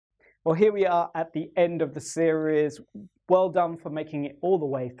Well, here we are at the end of the series. Well done for making it all the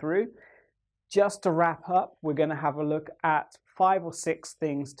way through. Just to wrap up, we're going to have a look at 5 or 6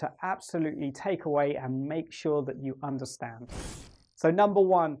 things to absolutely take away and make sure that you understand. So number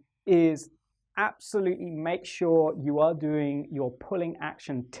 1 is absolutely make sure you are doing your pulling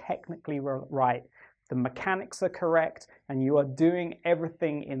action technically right. The mechanics are correct and you are doing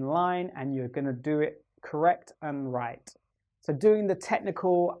everything in line and you're going to do it correct and right. So doing the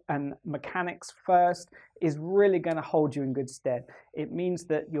technical and mechanics first is really going to hold you in good stead. It means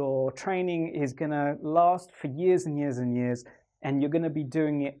that your training is going to last for years and years and years, and you're going to be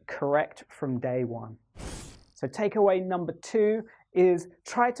doing it correct from day one. So takeaway number 2 is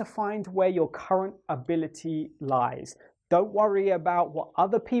try to find where your current ability lies. Don't worry about what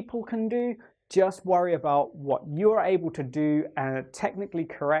other people can do, just worry about what you're able to do and technically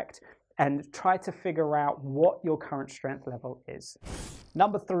correct, and try to figure out what your current strength level is.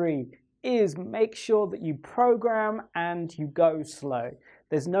 Number 3 is make sure that you program and you go slow.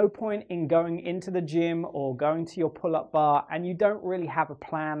 There's no point in going into the gym or going to your pull-up bar and you don't really have a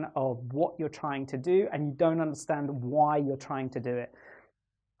plan of what you're trying to do and you don't understand why you're trying to do it.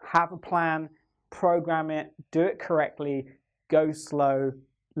 Have a plan, program it, do it correctly, go slow,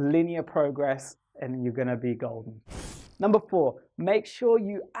 linear progress, and you're going to be golden. Number 4, make sure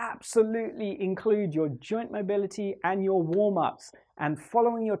you absolutely include your joint mobility and your warm-ups. And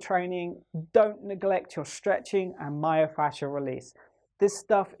following your training, don't neglect your stretching and myofascial release. This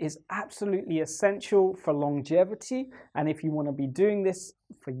stuff is absolutely essential for longevity. And if you want to be doing this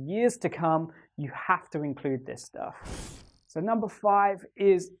for years to come, you have to include this stuff. So number 5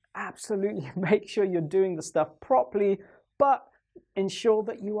 is absolutely make sure you're doing the stuff properly, but ensure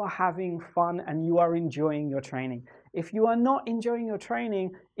that you are having fun and you are enjoying your training. If you are not enjoying your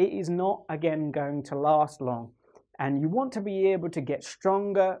training, it is not, again, going to last long. And you want to be able to get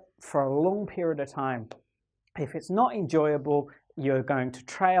stronger for a long period of time. If it's not enjoyable, you're going to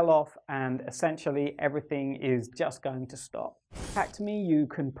trail off and essentially everything is just going to stop. Contact me, you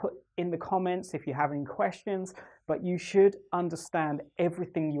can put in the comments if you have any questions, but you should understand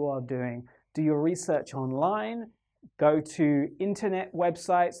everything you are doing. Do your research online. Go to internet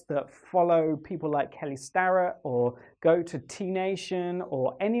websites that follow people like Kelly Starrett, or go to T-Nation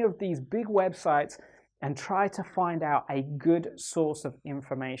or any of these big websites and try to find out a good source of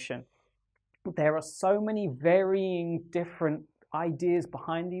information. There are so many varying different ideas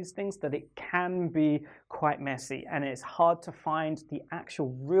behind these things that it can be quite messy and it's hard to find the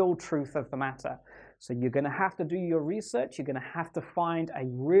actual real truth of the matter. So you're going to have to do your research, you're going to have to find a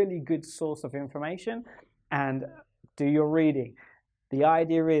really good source of information and do your reading. The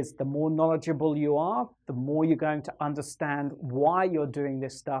idea is the more knowledgeable you are, the more you're going to understand why you're doing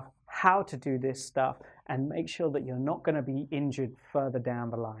this stuff, how to do this stuff, and make sure that you're not going to be injured further down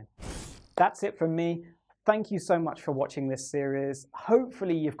the line. That's it from me. Thank you so much for watching this series.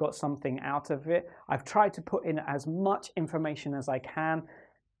 Hopefully you've got something out of it. I've tried to put in as much information as I can.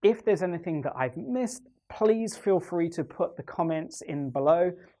 If there's anything that I've missed, please feel free to put the comments in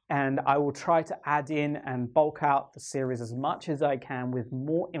below and I will try to add in and bulk out the series as much as I can with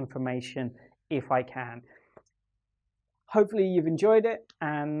more information if I can. Hopefully you've enjoyed it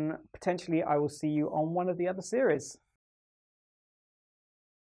and potentially I will see you on one of the other series.